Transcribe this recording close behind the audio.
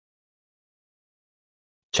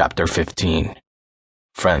Chapter 15.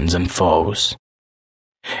 Friends and Foes.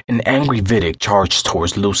 An angry Vidic charged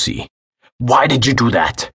towards Lucy. "Why did you do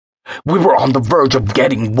that? We were on the verge of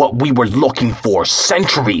getting what we were looking for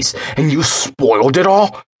centuries, and you spoiled it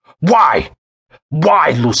all? Why? Why,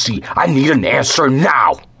 Lucy? I need an answer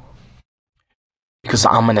now!" "Because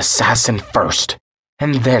I'm an assassin first,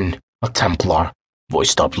 and then a Templar,"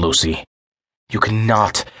 voiced up Lucy. "You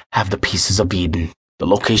cannot have the pieces of Eden. The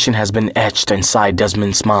location has been etched inside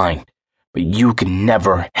Desmond's mind, but you can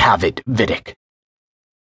never have it, Vidic."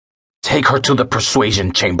 "Take her to the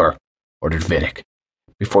persuasion chamber," ordered Vidic.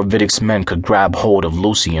 Before Vidic's men could grab hold of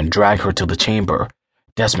Lucy and drag her to the chamber,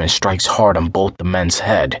 Desmond strikes hard on both the men's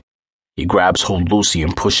head. He grabs hold of Lucy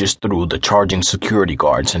and pushes through the charging security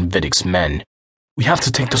guards and Vidic's men. "We have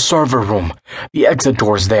to take the server room. The exit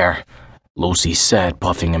door's there," Lucy said,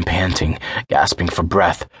 puffing and panting, gasping for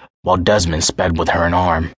breath, while Desmond sped with her an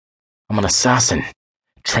arm. "I'm an assassin,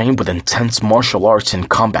 trained with intense martial arts and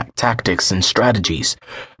combat tactics and strategies,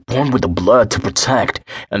 born with the blood to protect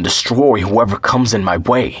and destroy whoever comes in my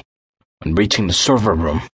way." On reaching the server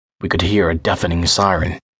room, we could hear a deafening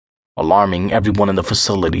siren, alarming everyone in the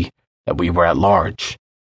facility that we were at large.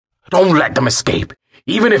 "Don't let them escape,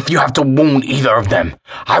 even if you have to wound either of them.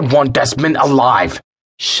 I want Desmond alive,"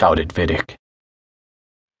 shouted Vidic.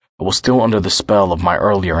 I was still under the spell of my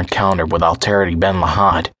earlier encounter with Altair Ben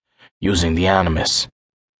Lahad, using the Animus.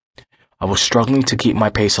 I was struggling to keep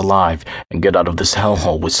my pace alive and get out of this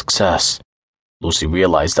hellhole with success. Lucy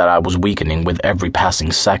realized that I was weakening with every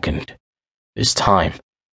passing second. This time,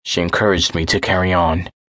 she encouraged me to carry on.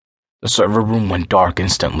 The server room went dark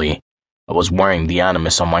instantly. I was wearing the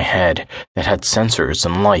Animus on my head that had sensors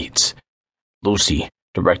and lights. Lucy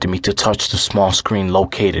directed me to touch the small screen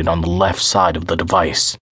located on the left side of the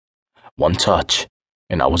device. One touch,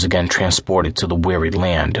 and I was again transported to the weary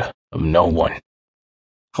land of no one.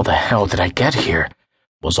 "How the hell did I get here?"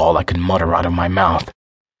 was all I could mutter out of my mouth.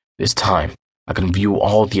 This time, I could view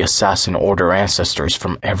all the Assassin Order ancestors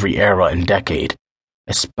from every era and decade,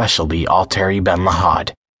 especially Altair Ben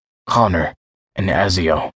Lahad, Connor, and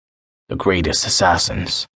Ezio, the greatest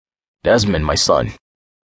assassins. Desmond, my son,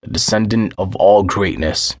 the descendant of all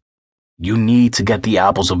greatness. You need to get the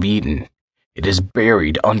Apples of Eden. It is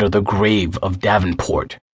buried under the grave of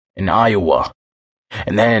Davenport, in Iowa.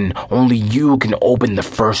 And then only you can open the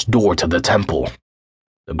first door to the temple.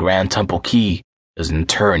 The Grand Temple Key is in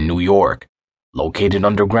New York, located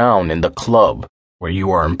underground in the club where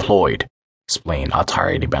you are employed," explained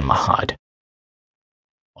Altair Ben Lahad.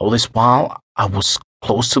 "All this while, I was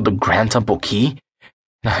close to the Grand Temple Key,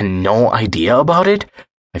 and I had no idea about it?"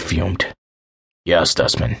 I fumed. "Yes,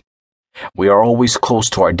 Desmond. We are always close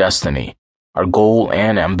to our destiny, our goal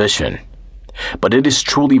and ambition. But it is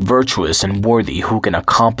truly virtuous and worthy who can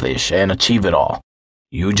accomplish and achieve it all.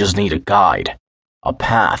 You just need a guide, a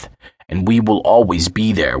path, and we will always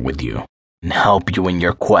be there with you and help you in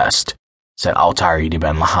your quest," said Altair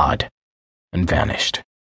Ben Lahad, and vanished.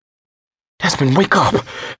 "Desmond, wake up!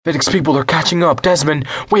 Vidic's people are catching up! Desmond,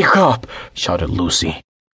 wake up!" shouted Lucy.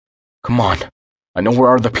 "Come on, I know where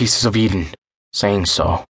are the pieces of Eden." Saying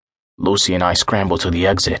so, Lucy and I scrambled to the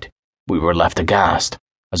exit. We were left aghast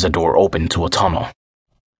as the door opened to a tunnel.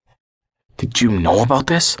 "Did you know about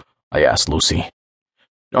this?" I asked Lucy.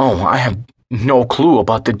 "No, I have no clue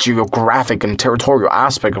about the geographic and territorial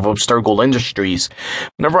aspect of Abstergo Industries.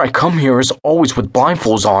 Whenever I come here, it's always with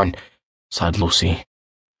blindfolds on," sighed Lucy.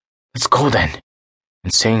 "Let's go then."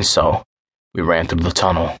 And saying so, we ran through the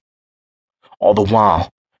tunnel. All the while,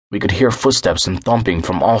 we could hear footsteps and thumping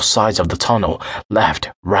from all sides of the tunnel, left,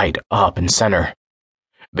 right, up, and center.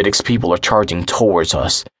 Vidic's people are charging towards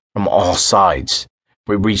us from all sides.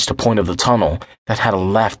 We reached a point of the tunnel that had a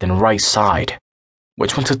left and right side.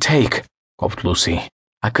 "Which one to take?" gulped Lucy.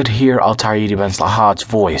 I could hear Altair Ben Lahad's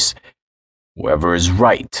voice. "Whoever is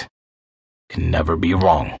right can never be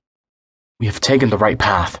wrong." "We have taken the right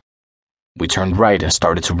path." We turned right and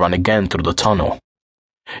started to run again through the tunnel.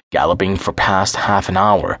 Galloping for past half an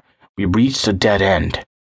hour, we reached a dead end.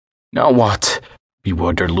 "Now what?"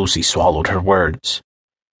 Bewildered Lucy swallowed her words.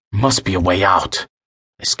 "There must be a way out."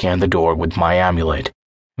 I scanned the door with my amulet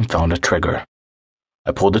and found a trigger.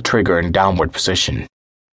 I pulled the trigger in downward position.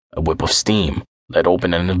 A whip of steam let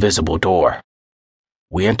open an invisible door.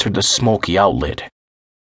 We entered the smoky outlet,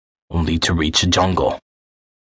 only to reach a jungle.